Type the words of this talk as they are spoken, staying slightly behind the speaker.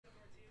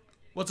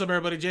What's up,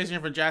 everybody? Jason here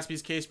from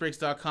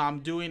JaspysCaseBreaks.com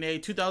doing a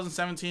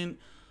 2017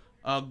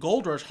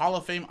 Gold Rush Hall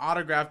of Fame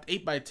autographed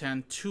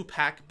 8x10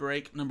 2-pack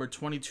break number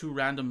 22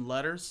 random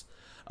letters.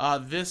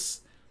 This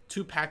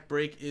 2-pack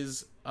break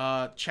is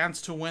a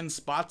chance to win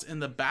spots in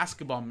the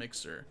basketball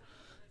mixer.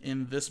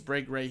 In this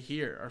break right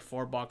here, our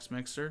 4-box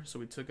mixer. So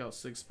we took out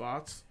 6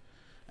 spots.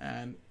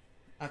 And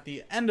at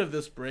the end of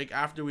this break,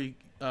 after we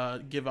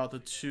give out the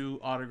 2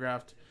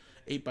 autographed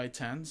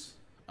 8x10s,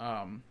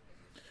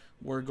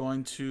 we're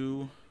going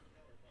to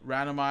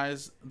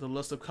randomize the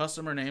list of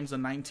customer names, the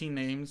 19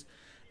 names,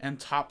 and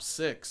top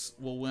 6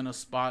 will win a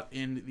spot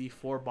in the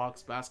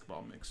 4-box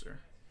basketball mixer.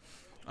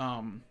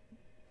 And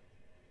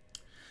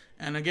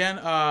again,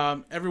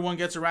 everyone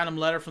gets a random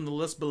letter from the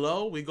list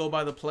below. We go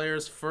by the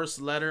player's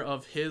first letter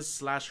of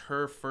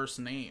his/her first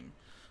name.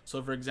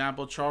 So for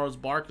example, Charles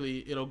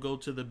Barkley, it'll go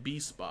to the B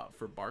spot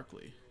for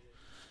Barkley.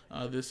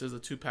 This is a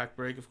 2-pack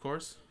break, of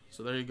course.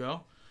 So there you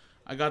go.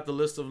 I got the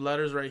list of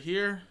letters right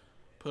here.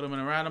 Put them in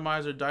a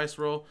randomizer, dice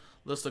roll.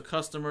 List of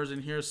customers,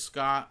 and here's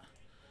Scott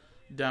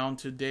down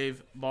to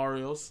Dave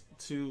Barrios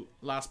to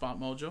Last Spot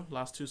Mojo,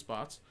 last 2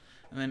 spots.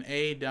 And then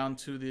A down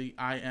to the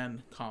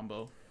IN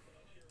combo.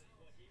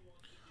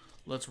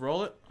 Let's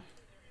roll it.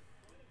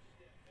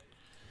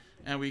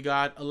 And we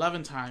got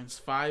 11 times,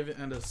 5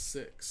 and a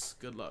 6.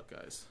 Good luck,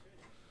 guys.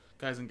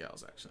 Guys and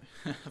gals, actually.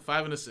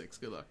 5 and a 6.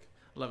 Good luck.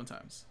 11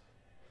 times.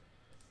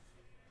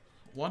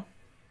 1.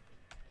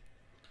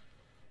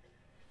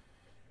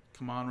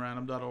 Come on,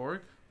 random.org.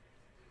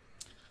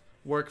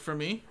 Work for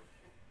me.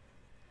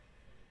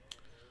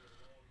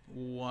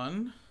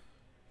 1.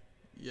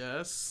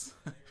 Yes.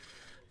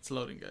 It's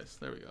loading, guys.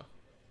 There we go.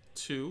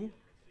 2,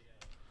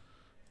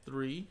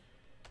 3,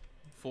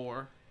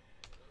 4,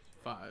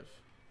 5,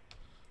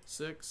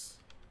 6,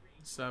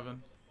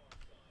 7,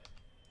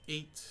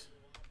 8,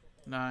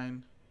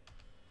 9,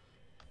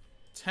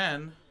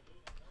 10,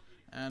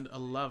 and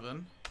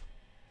 11.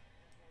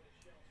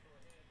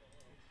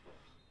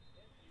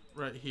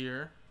 Right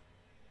here.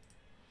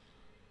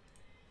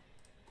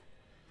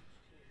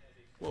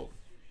 Whoa.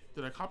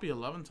 Did I copy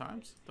 11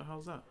 times? What the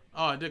hell is that?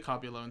 Oh, I did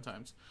copy 11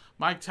 times.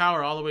 Mike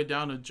Tower all the way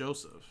down to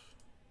Joseph.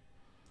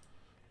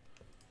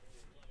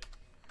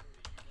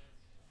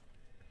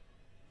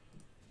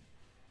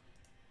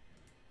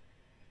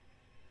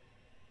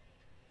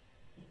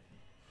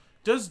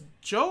 Does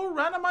Joe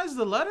randomize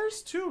the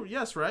letters too?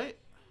 Yes, right?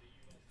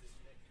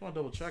 I want to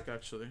double check,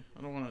 actually.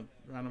 I don't want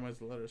to randomize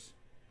the letters.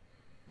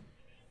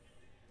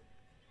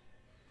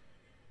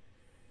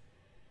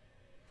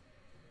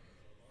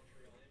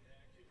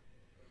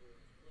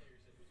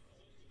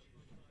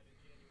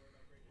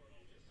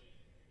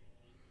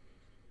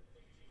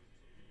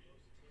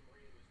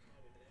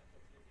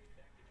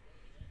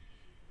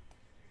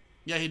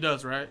 Yeah, he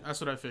does, right? That's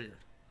what I figured.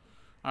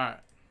 Alright.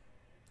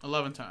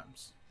 11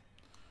 times.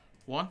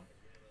 1,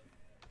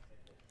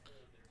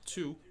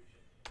 2,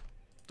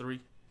 3,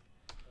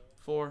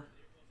 4,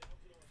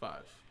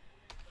 5,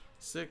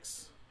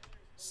 6,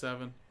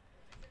 7,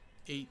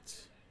 8,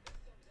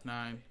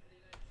 9,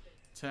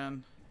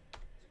 10,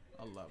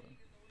 11.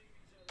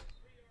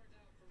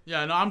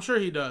 Yeah, no, I'm sure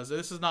he does.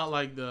 This is not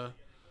like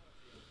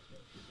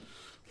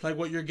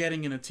what you're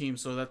getting in a team,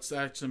 so that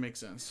actually makes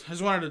sense. I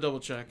just wanted to double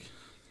check.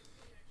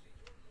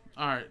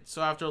 Alright,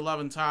 so after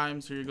 11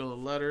 times, here you go, the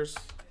letters.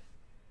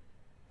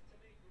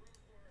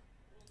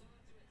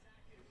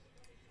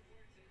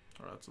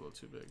 Oh, that's a little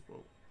too big.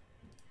 Whoa.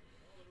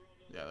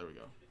 Yeah, there we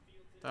go.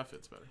 That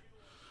fits better.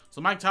 So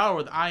Mike Tower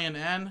with I and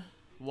N.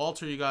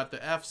 Walter, you got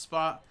the F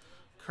spot.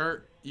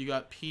 Kurt, you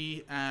got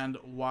P and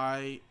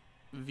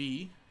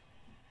YV.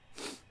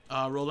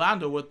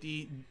 Rolando with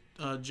the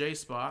J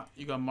spot.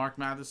 You got Mark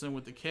Matheson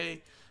with the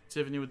K.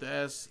 Tiffany with the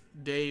S.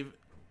 Dave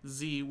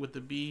Z with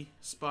the B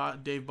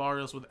spot. Dave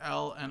Barrios with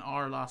L and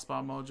R, Last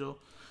Spot Mojo.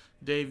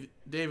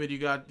 David, you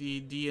got the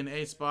D and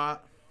A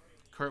spot.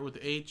 Kurt with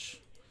the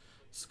H.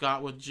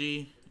 Scott with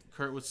G.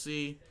 Kurt with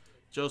C.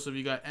 Joseph,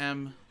 you got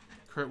M.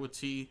 Kurt with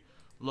T.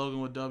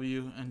 Logan with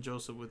W. And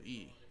Joseph with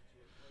E.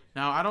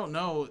 Now, I don't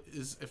know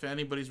if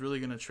anybody's really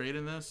going to trade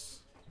in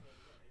this.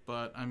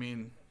 But, I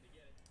mean,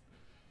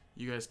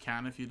 you guys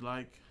can if you'd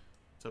like.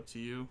 It's up to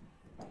you.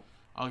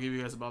 I'll give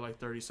you guys about like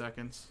 30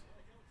 seconds.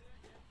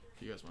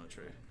 If you guys want to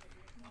trade.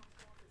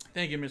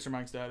 Thank you, Mr.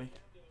 Mike's daddy.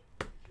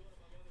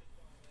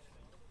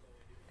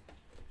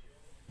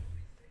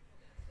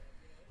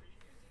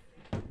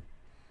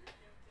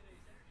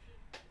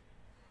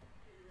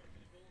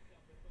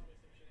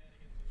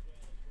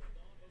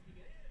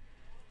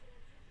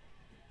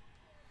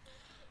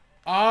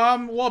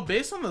 Well,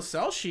 based on the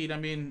sell sheet, I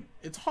mean,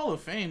 it's Hall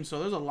of Fame, so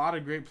there's a lot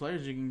of great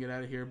players you can get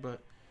out of here, but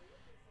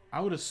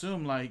I would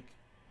assume like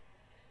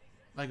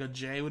a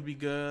J would be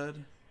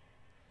good.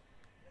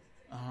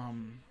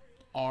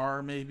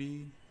 R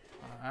maybe.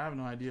 I have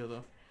no idea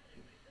though.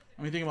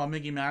 I mean, think about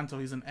Mickey Mantle.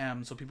 He's an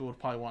M, so people would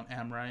probably want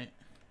M, right?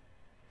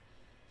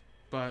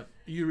 But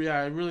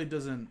yeah, it really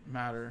doesn't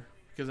matter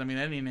because I mean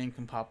any name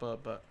can pop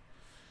up. But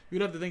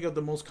you'd have to think of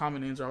the most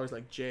common names are always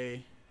like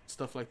J,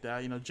 stuff like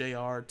that. You know,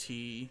 JR,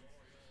 T,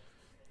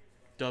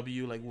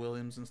 W, like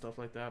Williams and stuff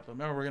like that. But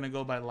remember, we're going to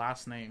go by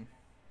last name.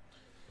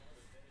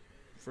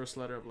 First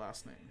letter of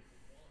last name.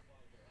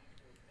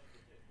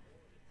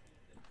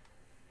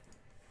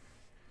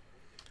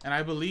 And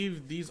I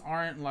believe these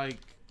aren't like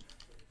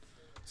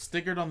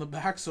stickered on the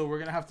back, so we're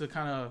gonna have to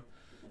kind of,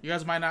 you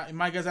guys might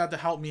have to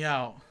help me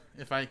out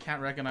if I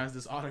can't recognize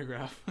this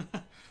autograph.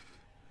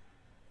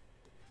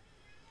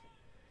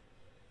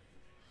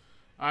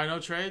 All right, no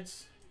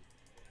trades.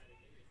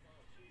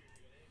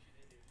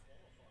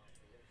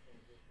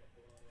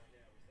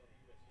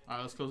 All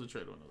right, let's close the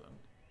trade window then.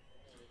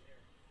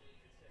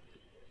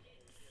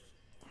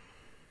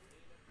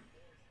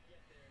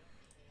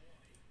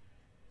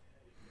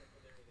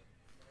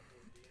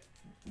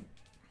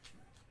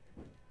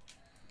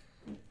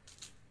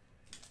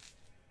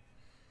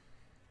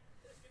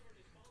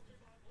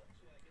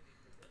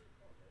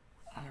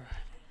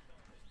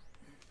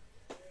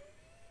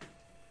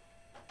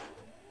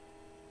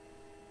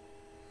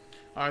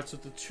 Alright, so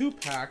the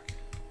 2-pack.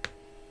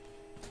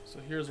 So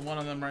here's one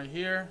of them right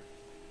here.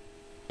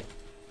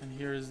 And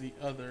here is the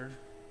other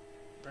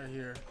right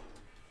here.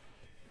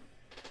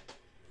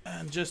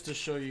 And just to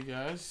show you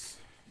guys.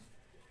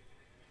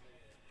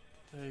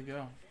 There you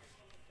go.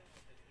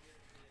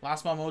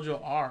 Last Spot Mojo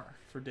R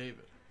for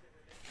David.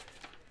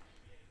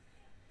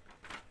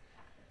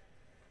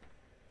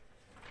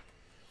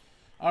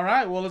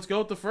 Alright, well, let's go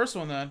with the first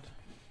one then.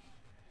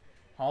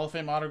 Hall of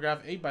Fame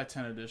autograph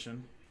 8x10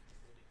 edition.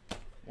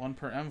 1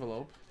 per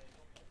envelope.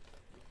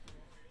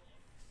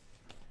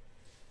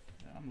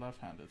 Yeah, I'm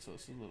left-handed, so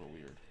this is a little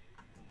weird.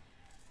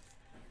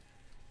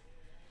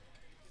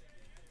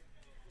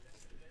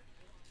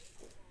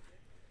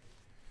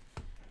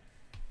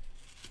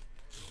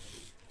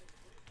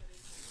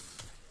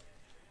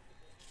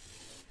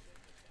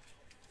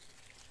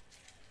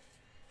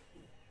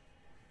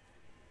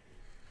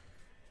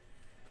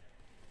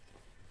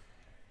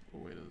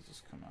 What way does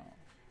this come out?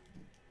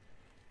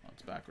 Oh,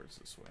 it's backwards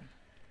this way.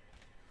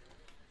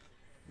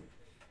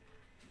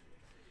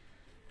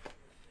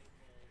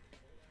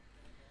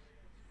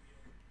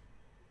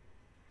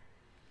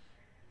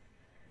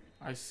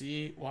 I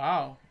see.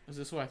 Wow. Is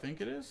this who I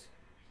think it is?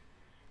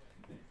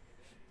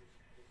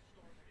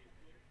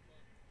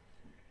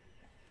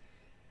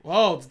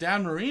 Whoa, it's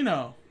Dan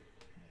Marino.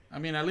 I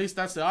mean, at least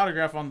that's the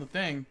autograph on the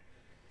thing.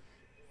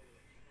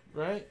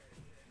 Right?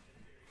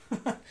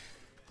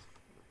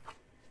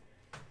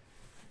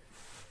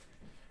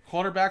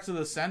 Quarterbacks of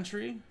the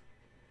century.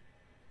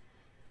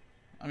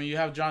 I mean, you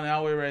have John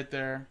Elway right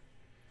there.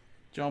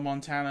 Joe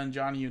Montana and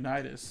Johnny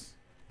Unitas.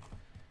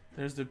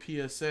 There's the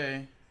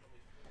PSA.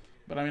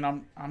 But I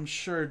mean, I'm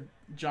sure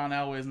John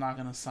Elway is not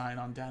gonna sign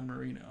on Dan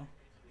Marino.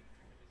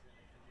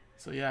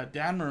 So yeah,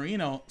 Dan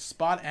Marino,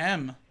 spot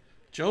M,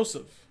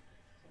 Joseph.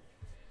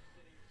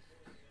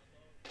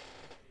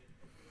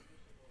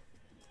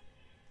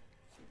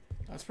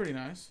 That's pretty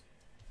nice.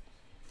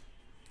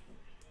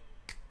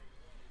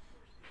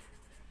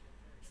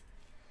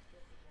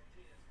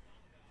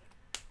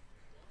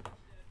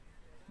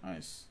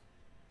 Nice.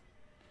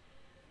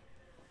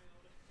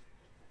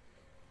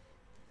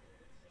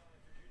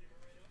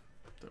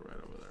 They're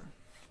right over there.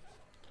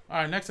 All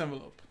right, next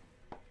envelope.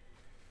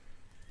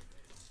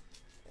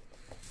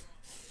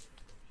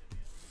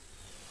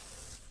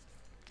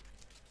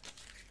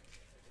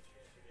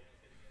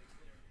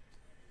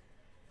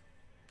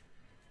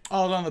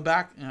 Oh, it's on the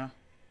back? Yeah.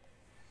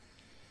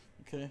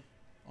 Okay.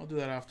 I'll do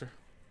that after.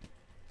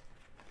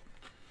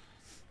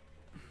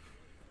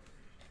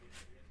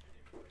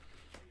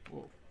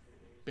 Whoa.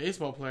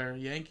 Baseball player,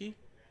 Yankee?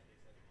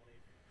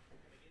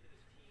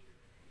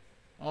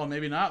 Oh,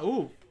 maybe not.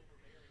 Ooh.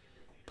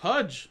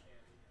 Pudge.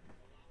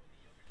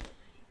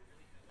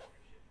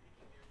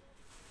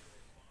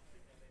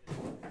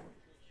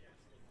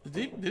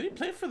 Did he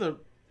play for the...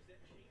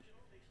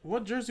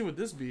 What jersey would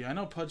this be? I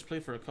know Pudge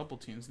played for a couple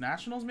teams.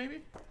 Nationals, maybe?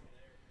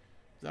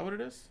 Is that what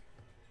it is?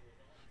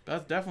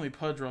 That's definitely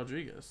Pudge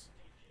Rodriguez.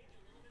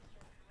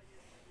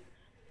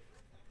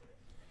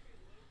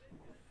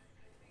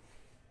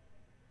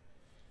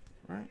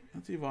 Right?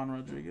 That's Ivan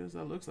Rodriguez.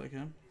 That looks like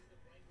him.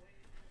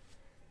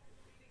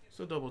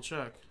 So double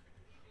check.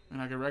 I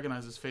mean, I can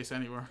recognize his face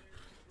anywhere.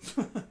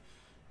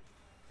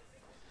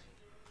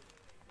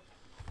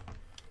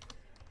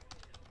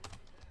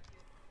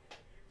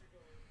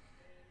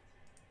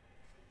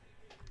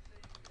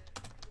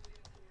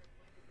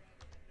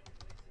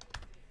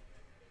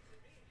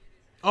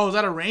 Oh, is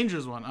that a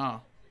Rangers one?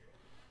 Oh.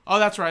 Oh,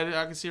 that's right.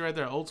 I can see right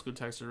there. Old school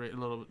texture, a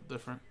little bit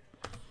different.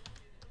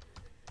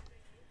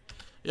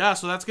 Yeah,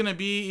 so that's going to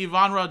be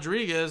Ivan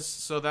Rodriguez.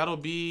 So that'll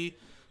be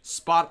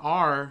spot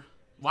R.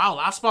 Wow,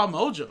 last spot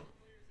mojo.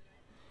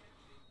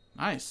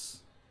 Nice.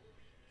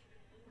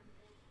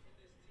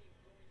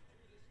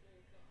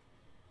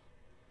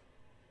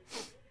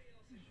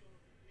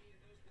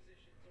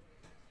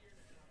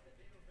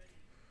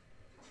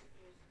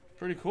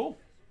 Pretty cool.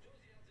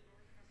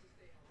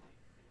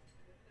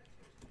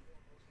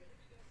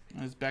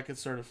 It's Beckett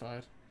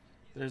certified.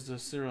 There's the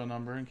serial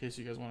number in case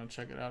you guys want to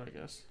check it out, I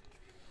guess.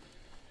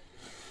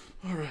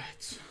 All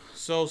right.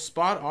 So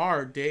spot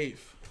R,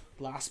 Dave.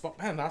 Last spot,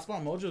 man. Last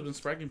spot Mojo has been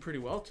striking pretty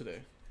well today.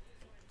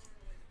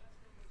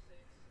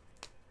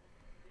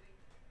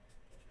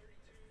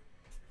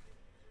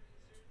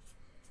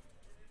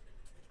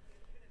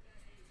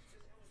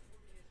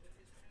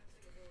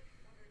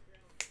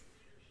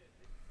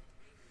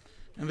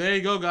 And there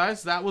you go,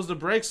 guys. That was the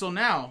break. So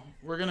now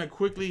we're going to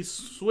quickly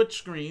switch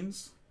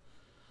screens.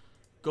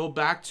 Go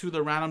back to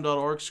the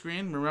random.org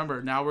screen.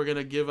 Remember, now we're going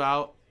to give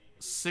out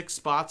 6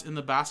 spots in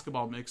the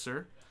basketball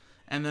mixer.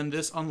 And then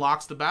this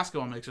unlocks the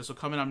basketball mixer. So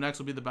coming up next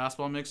will be the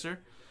basketball mixer.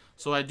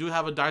 So I do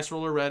have a dice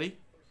roller ready.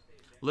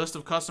 List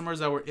of customers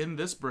that were in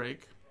this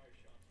break.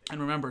 And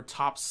remember,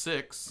 top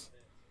 6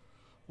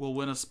 will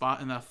win a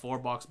spot in that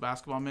 4-box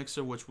basketball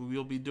mixer, which we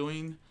will be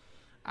doing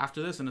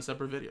after this in a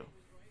separate video.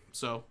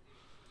 So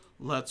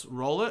let's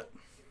roll it.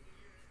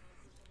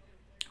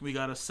 We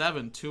got a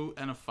 7, 2,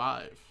 and a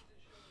 5.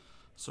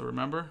 So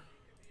remember,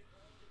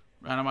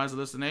 randomize the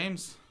list of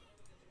names.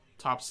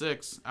 Top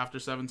 6 after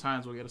 7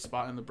 times we'll get a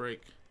spot in the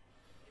break.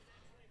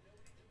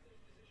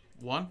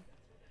 1,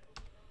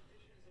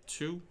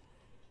 2,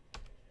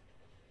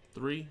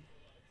 3,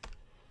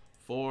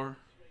 4,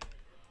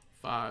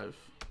 5,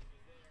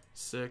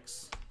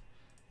 6,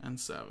 and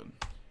 7.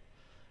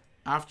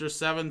 After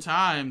 7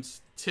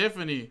 times,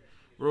 Tiffany,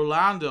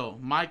 Rolando,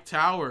 Mike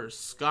Towers,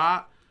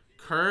 Scott,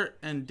 Kurt,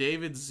 and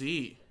David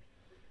Z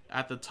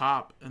at the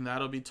top, and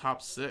that'll be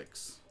top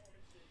 6.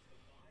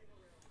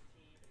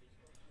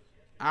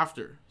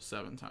 After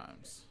 7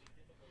 times.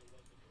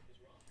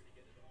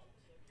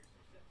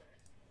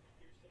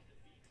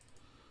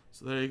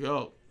 So there you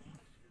go.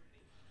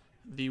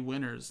 The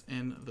winners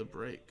in the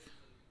break.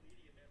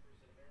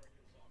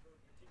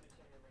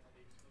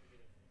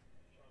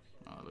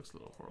 Oh, it looks a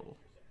little horrible.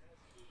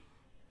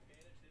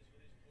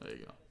 There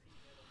you go.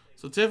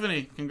 So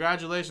Tiffany,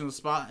 congratulations, a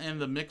spot in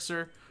the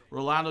mixer.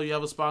 Rolando, you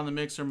have a spot in the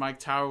mixer. Mike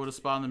Tower with a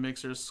spot in the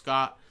mixer.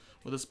 Scott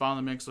with a spot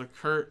in the mixer.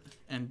 Kurt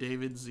and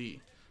David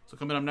Z. So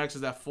coming up next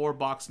is that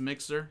 4-box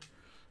mixer.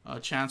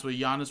 Chance with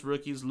Giannis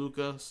rookies,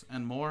 Lucas,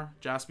 and more.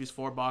 Jaspy's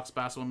 4-box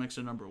basketball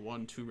mixer number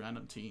 1, 2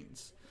 random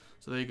teams.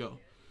 So there you go.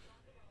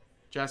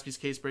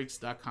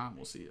 JaspysCaseBreaks.com.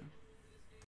 We'll see you.